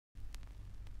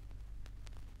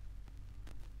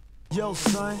Yo,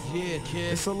 son. Yeah,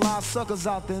 kid. It's a lot of suckers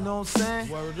out there, know what I'm saying?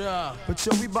 Word up. But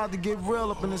yo, we about to get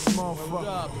real up in this motherfucker. Word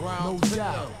up, Brown. No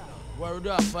doubt. Word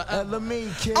up, forever.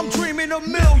 Kid. I'm dreaming of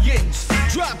millions,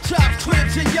 drop tops,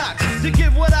 cribs and yachts, to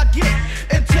give what I get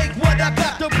and take what I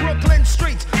got. The Brooklyn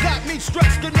streets got me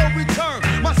stressed to no return.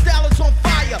 My style is on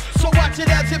fire, so watch it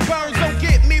as it burns. Don't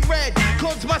get me red,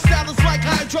 cause my style is like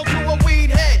hydro to a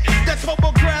weed head. That's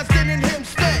Hobo Graston and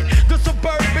Hempstead. The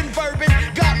suburban bourbon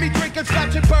got me drinking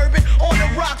scotch and bourbon on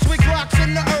the rocks with Glocks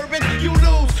in the urban. You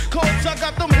lose, cause I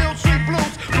got them Hill Street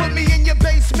blues. Put me in your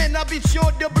basement, I'll be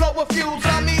sure to blow a fuse.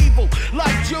 I'm evil,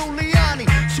 like Giuliani,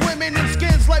 swimming in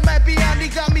skins like Matt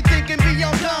Biondi. Got me thinking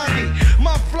beyond Gandhi.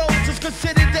 My flows is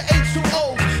considered the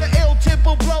H2O. The ill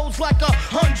tempo blows like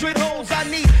 100 holes. I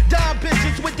need dime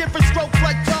bitches with different strokes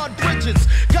like Todd Bridges.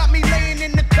 Got me laying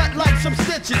in the cut like some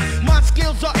stitches. My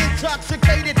skills are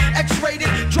intoxicated, X-rated,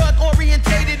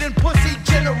 drug-orientated, and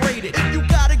pussy-generated. If you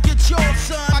gotta get yours,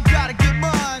 son, I gotta get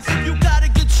mine. If you gotta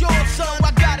get yours, son,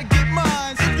 I gotta get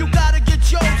mine. If you gotta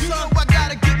get yours, son, I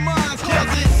gotta get mine.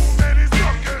 Cause it's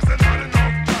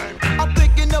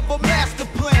a master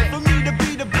plan for me to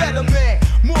be the better man.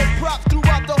 More props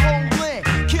throughout the whole land.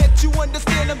 Can't you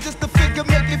understand? I'm just a figure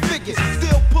making figures,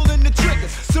 still pulling the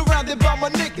triggers, surrounded by my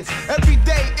niggas. Every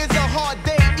day is a hard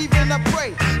day, even I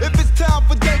pray. If it's time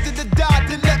for danger to die,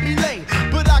 then let me lay.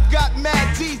 But I got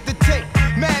mad G's to take,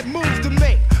 mad moves to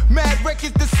make, mad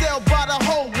records to sell by the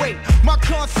whole weight. My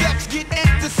concepts get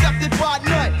intercepted by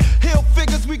none.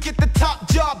 Hillfiguz, we get the top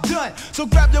job done. So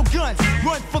grab your guns,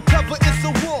 run for cover, it's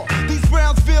a war. These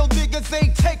Brownsville niggas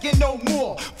ain't taking no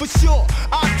more. For sure,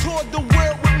 I toured the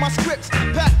world with my scripts.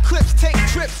 Pack clips, take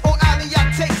trips, on alley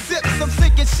I take sips. I'm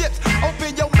sinking ships,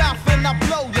 open your mouth and I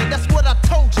blow ya. That's what I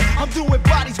told you, I'm doing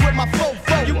bodies with my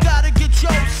fofo. You gotta get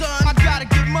yours, son, I gotta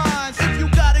get mine. If you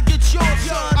gotta get yours,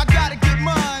 son, I gotta get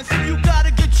mine. If you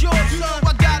gotta get yours, son,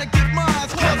 I gotta get mine.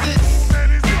 Cause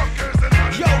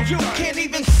it's, yo, you can't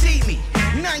even see me.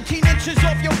 19 inches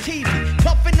off your TV,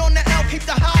 puffin' on the L, keep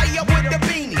the high up with the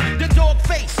beanie. The dog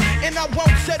face, and I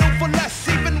won't settle for less.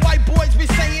 Even white boys be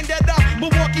saying that I'm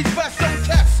Milwaukee's best on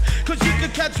test, cause you can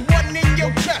catch one in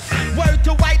your chest. Word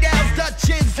to White House,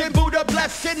 Dutchess, and Buddha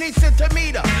bless Sydney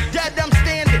centimeter. That I'm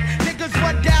standing, niggas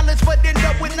want Dallas, but end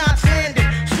up with not standing.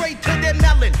 Straight to their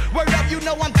melon, word up, you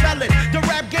know I'm telling. The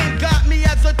rap game got me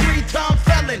as a 3-time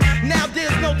felon. Now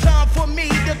there's no time for me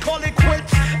to call it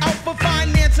quits. Out for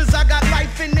finances, I got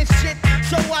life in this shit,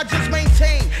 so I just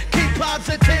maintain. Keep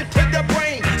positive to the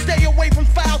brain. Stay away from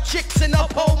foul chicks and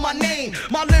uphold my name.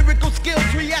 My lyrical skills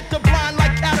react to blind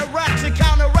like cataracts and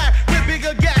counteract with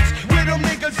bigger gaps. Where them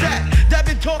niggas at that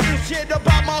been talking shit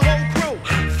about my whole crew?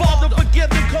 Father forgive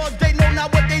them cause they know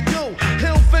not what they do.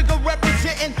 Hillfiguz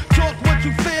representing, talk what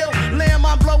you feel. Lamb,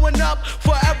 I'm blowing up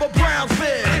forever.